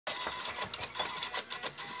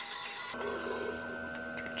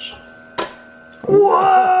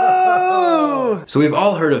Whoa! So we've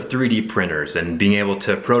all heard of 3D printers and being able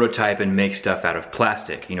to prototype and make stuff out of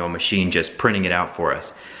plastic, you know, a machine just printing it out for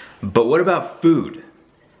us. But what about food?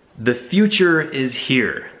 The future is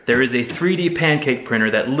here. There is a 3D pancake printer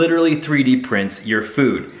that literally 3D prints your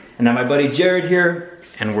food. And now my buddy Jared here,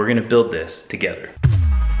 and we're gonna build this together.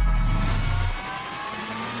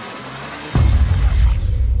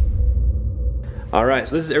 All right,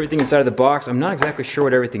 so this is everything inside of the box. I'm not exactly sure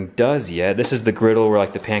what everything does yet. This is the griddle where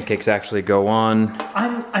like the pancakes actually go on.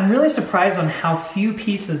 I'm really surprised on how few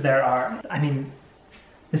pieces there are. I mean,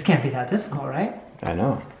 this can't be that difficult, right? I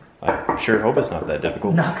know. I sure hope it's not that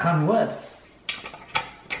difficult. Knock on wood.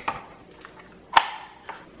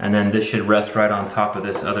 And then this should rest right on top of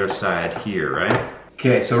this other side here, right?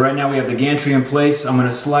 Okay, so right now we have the gantry in place. I'm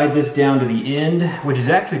gonna slide this down to the end, which is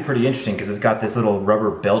actually pretty interesting because it's got this little rubber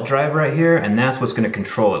belt drive right here, and that's what's gonna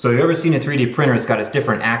control it. So if you've ever seen a 3D printer, it's got its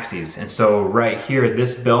different axes. And so right here,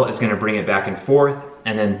 this belt is gonna bring it back and forth,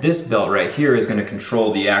 and then this belt right here is gonna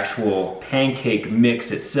control the actual pancake mix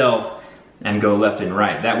itself and go left and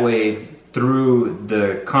right. That way, through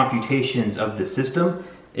the computations of the system,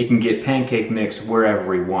 it can get pancake mix wherever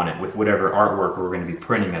we want it with whatever artwork we're gonna be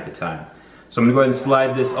printing at the time. So I'm gonna go ahead and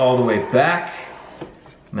slide this all the way back.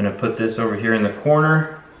 I'm gonna put this over here in the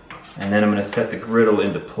corner, and then I'm gonna set the griddle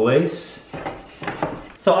into place.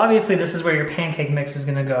 So obviously this is where your pancake mix is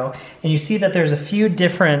gonna go. And you see that there's a few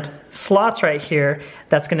different slots right here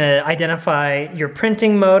that's gonna identify your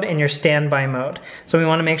printing mode and your standby mode. So we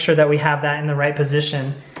wanna make sure that we have that in the right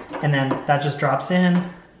position, and then that just drops in,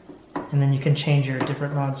 and then you can change your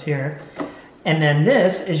different modes here. And then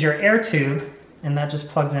this is your air tube, and that just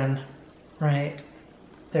plugs in right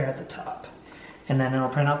there at the top. And then it'll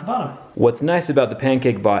print out the bottom. What's nice about the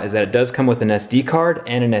Pancake Bot is that it does come with an SD card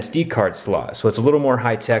and an SD card slot. So it's a little more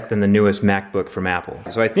high tech than the newest MacBook from Apple.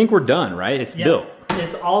 So I think we're done, right? It's built.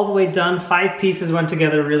 It's all the way done. 5 pieces went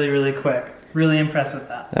together really, really quick. Really impressed with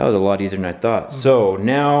that. That was a lot easier than I thought. So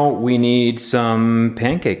now we need some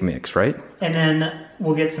pancake mix, right? And then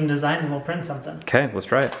we'll get some designs and we'll print something. Okay, let's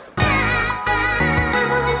try it.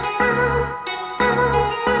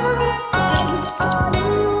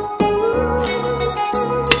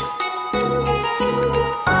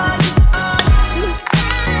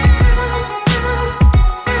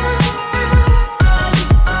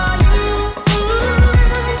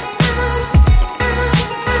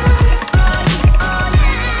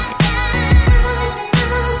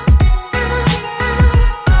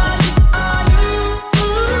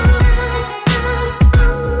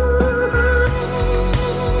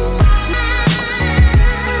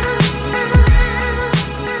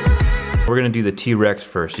 We're gonna do the T-Rex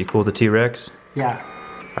first. You cool with the T-Rex? Yeah.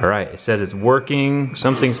 All right, it says it's working,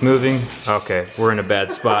 something's moving. Okay, we're in a bad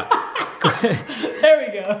spot. There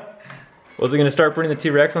we go. Was it gonna start putting the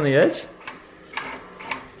T-Rex on the edge?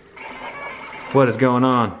 What is going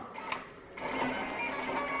on?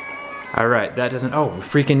 All right, that doesn't, oh, we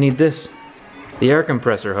freaking need this. The air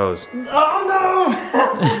compressor hose. Oh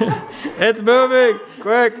no! It's moving,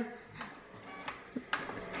 quick.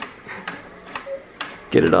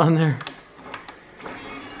 Get it on there.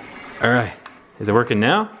 All right, is it working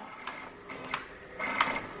now?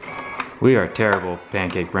 We are terrible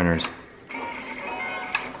pancake printers.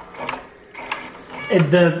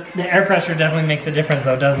 The air pressure definitely makes a difference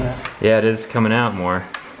though, doesn't it? Yeah, it is coming out more.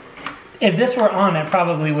 If this were on, it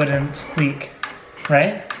probably wouldn't leak,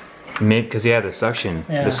 right? Maybe, because yeah, the suction.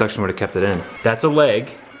 Yeah. The suction would have kept it in. That's a leg,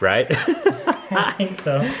 right? I think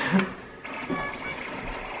so.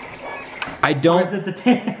 I don't. Or is it the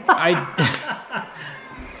tail?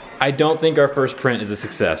 I don't think our first print is a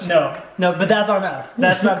success. No, but that's on us.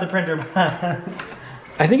 That's not the printer.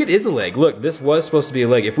 I think it is a leg. Look, this was supposed to be a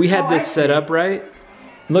leg. If we had this set up right,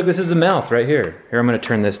 look, this is a mouth right here. Here, I'm gonna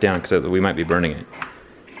turn this down because we might be burning it.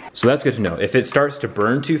 So that's good to know. If it starts to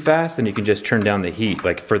burn too fast, then you can just turn down the heat,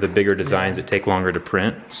 like for the bigger designs that take longer to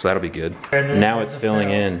print. So that'll be good. Now it's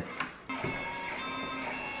filling in.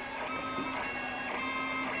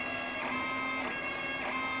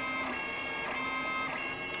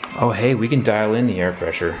 Oh, hey, we can dial in the air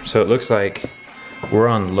pressure. So it looks like we're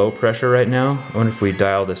on low pressure right now. I wonder if we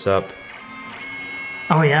dial this up.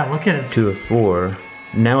 Oh yeah, look at it. To a 4.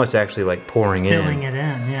 Now it's actually like pouring in. Filling it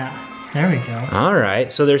in, yeah. There we go. All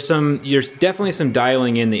right, so there's definitely some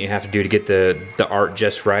dialing in that you have to do to get the art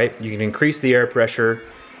just right. You can increase the air pressure.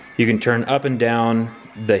 You can turn up and down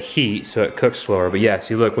the heat so it cooks slower. But yeah,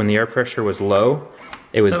 see, look, when the air pressure was low,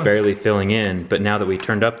 it was barely filling in. But now that we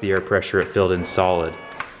turned up the air pressure, it filled in solid.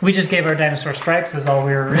 We just gave our dinosaur stripes is all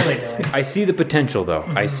we were really doing. I see the potential though.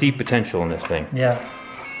 I see potential in this thing. Yeah.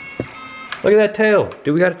 Look at that tail.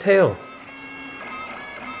 Dude, we got a tail.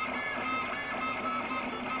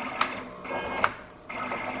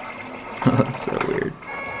 That's so weird.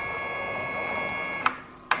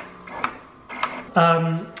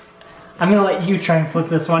 I'm gonna let you try and flip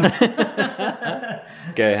this one.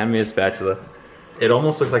 Okay, hand me a spatula. It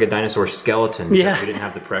almost looks like a dinosaur skeleton because we didn't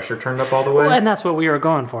have the pressure turned up all the way. Well, and that's what we were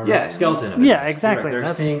going for. Yeah, right? skeleton. Of it. Yeah, exactly. They're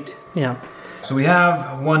extinct. Yeah. So we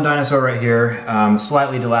have one dinosaur right here,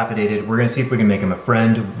 slightly dilapidated. We're gonna see if we can make him a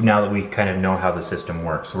friend now that we kind of know how the system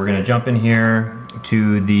works. So we're gonna jump in here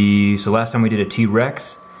to so last time we did a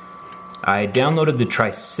T-Rex, I downloaded the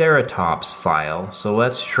Triceratops file. So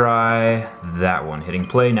let's try that one. Hitting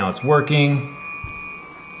play, now it's working.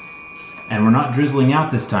 And we're not drizzling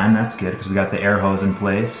out this time, that's good, because we got the air hose in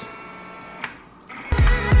place.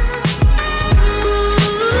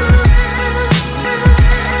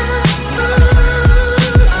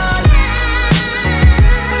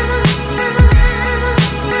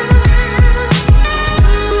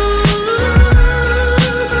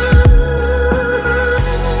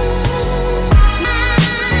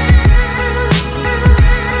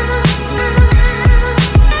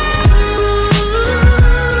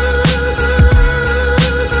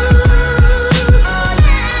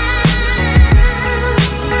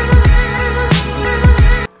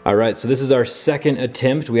 Alright, so this is our second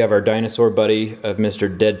attempt. We have our dinosaur buddy of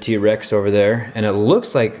Mr. Dead T-Rex over there, and it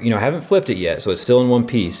looks like, you know, I haven't flipped it yet, so it's still in one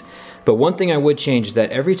piece. But one thing I would change is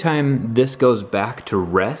that every time this goes back to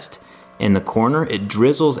rest in the corner, it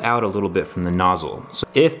drizzles out a little bit from the nozzle. So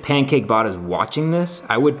if Pancake Bot is watching this,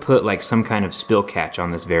 I would put like some kind of spill catch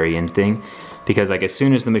on this very end thing, because like as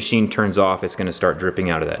soon as the machine turns off, it's gonna start dripping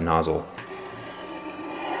out of that nozzle.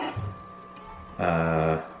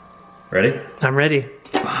 Ready? I'm ready.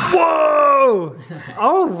 Whoa!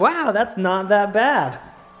 Oh wow, that's not that bad.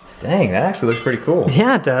 Dang, that actually looks pretty cool.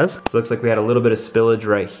 Yeah, it does. So looks like we had a little bit of spillage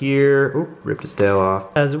right here. Oop, ripped his tail off.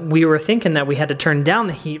 As we were thinking that we had to turn down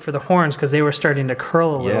the heat for the horns because they were starting to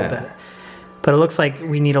curl a little bit. But it looks like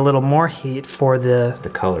we need a little more heat for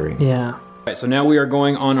the coloring. Yeah. All right, so now we are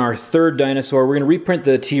going on our third dinosaur. We're gonna reprint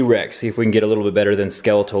the T-Rex, see if we can get a little bit better than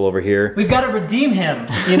Skeletal over here. We've got to redeem him,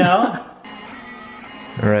 you know?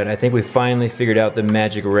 All right, I think we finally figured out the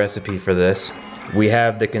magic recipe for this. We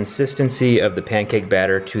have the consistency of the pancake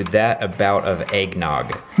batter to that about of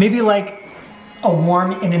eggnog. Maybe like a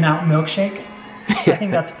warm In-N-Out milkshake. I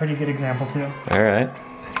think that's a pretty good example too. All right.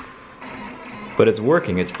 But it's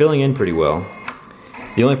working, it's filling in pretty well.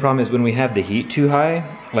 The only problem is when we have the heat too high,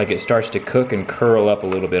 like it starts to cook and curl up a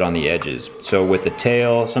little bit on the edges. So with the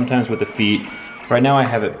tail, sometimes with the feet, right now I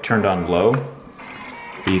have it turned on low.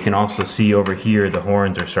 But you can also see over here the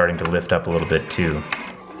horns are starting to lift up a little bit too.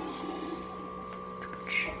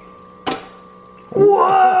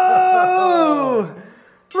 Whoa!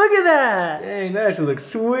 Look at that! Dang, that actually looks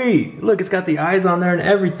sweet. Look, it's got the eyes on there and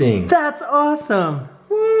everything. That's awesome!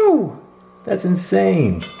 Woo! That's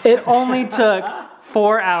insane. It only took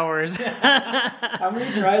 4 hours. How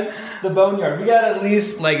many tries? The boneyard. We got at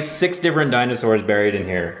least like 6 different dinosaurs buried in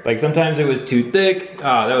here. Like sometimes it was too thick.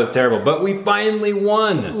 Oh, that was terrible. But we finally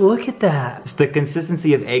won. Look at that. It's the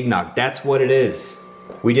consistency of eggnog. That's what it is.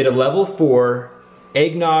 We did a level 4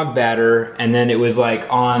 eggnog batter, and then it was like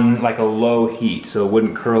on like a low heat, so it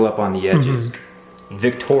wouldn't curl up on the edges.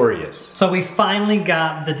 Victorious. So we finally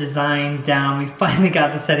got the design down. We finally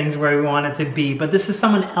got the settings where we want it to be, but this is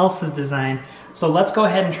someone else's design. So let's go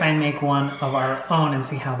ahead and try and make one of our own and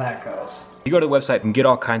see how that goes. You go to the website and get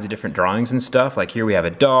all kinds of different drawings and stuff. Like here we have a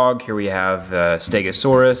dog, here we have a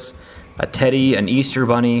Stegosaurus, a teddy, an Easter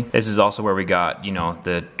bunny. This is also where we got, you know,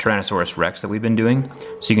 the Tyrannosaurus Rex that we've been doing.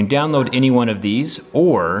 So you can download any one of these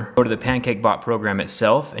or go to the Pancake Bot program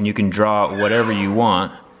itself and you can draw whatever you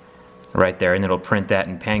want right there and it'll print that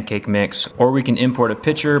in Pancake Mix. Or we can import a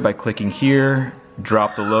picture by clicking here,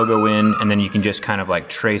 drop the logo in, and then you can just kind of like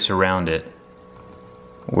trace around it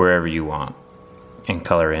wherever you want and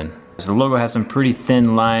color in. So the logo has some pretty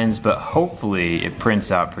thin lines, but hopefully it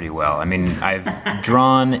prints out pretty well. I mean, I've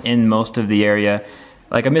drawn in most of the area.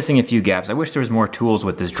 Like I'm missing a few gaps. I wish there was more tools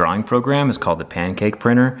with this drawing program. It's called the Pancake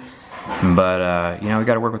Printer. But you know, we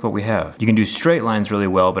gotta work with what we have. You can do straight lines really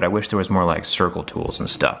well, but I wish there was more like circle tools and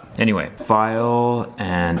stuff. Anyway, file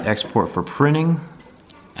and export for printing.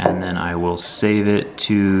 And then I will save it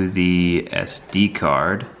to the SD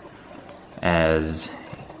card as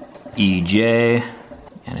EJ,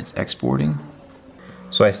 and it's exporting.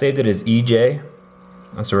 So I saved it as EJ.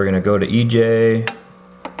 So we're gonna go to EJ,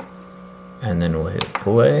 and then we'll hit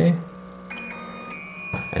play.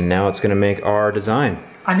 And now it's gonna make our design.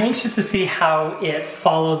 I'm anxious to see how it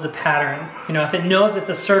follows the pattern. You know, if it knows it's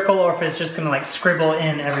a circle or if it's just gonna like scribble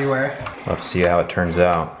in everywhere. We'll have to see how it turns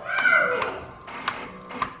out.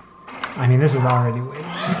 I mean, this is already way.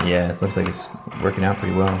 Yeah, it looks like it's working out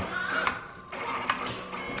pretty well.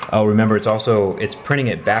 Oh, remember it's printing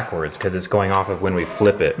it backwards because it's going off of when we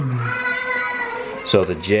flip it. So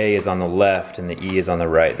the J is on the left and the E is on the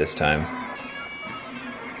right this time.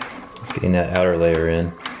 Just getting that outer layer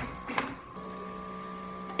in.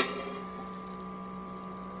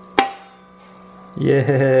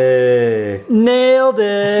 Yay! Nailed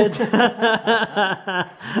it!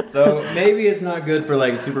 So maybe it's not good for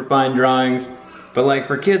like super fine drawings, but like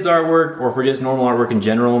for kids artwork or for just normal artwork in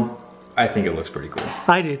general, I think it looks pretty cool.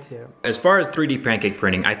 I do too. As far as 3D pancake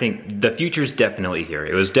printing, I think the future's definitely here.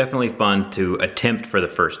 It was definitely fun to attempt for the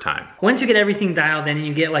first time. Once you get everything dialed in and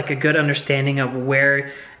you get like a good understanding of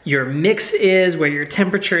where your mix is, where your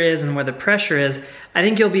temperature is, and where the pressure is, I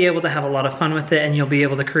think you'll be able to have a lot of fun with it and you'll be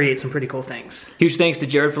able to create some pretty cool things. Huge thanks to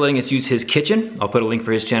Jared for letting us use his kitchen. I'll put a link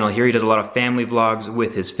for his channel here. He does a lot of family vlogs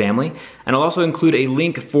with his family. And I'll also include a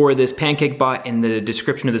link for this pancake bot in the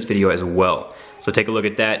description of this video as well. So take a look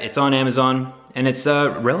at that. It's on Amazon and it's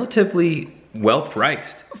relatively well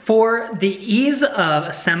priced. For the ease of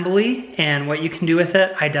assembly and what you can do with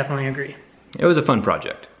it, I definitely agree. It was a fun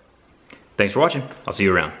project. Thanks for watching. I'll see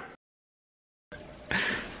you around.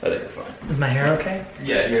 That is fine. Is my hair okay?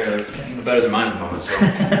 Yeah, your hair is better than mine at the moment, so.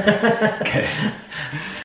 Okay.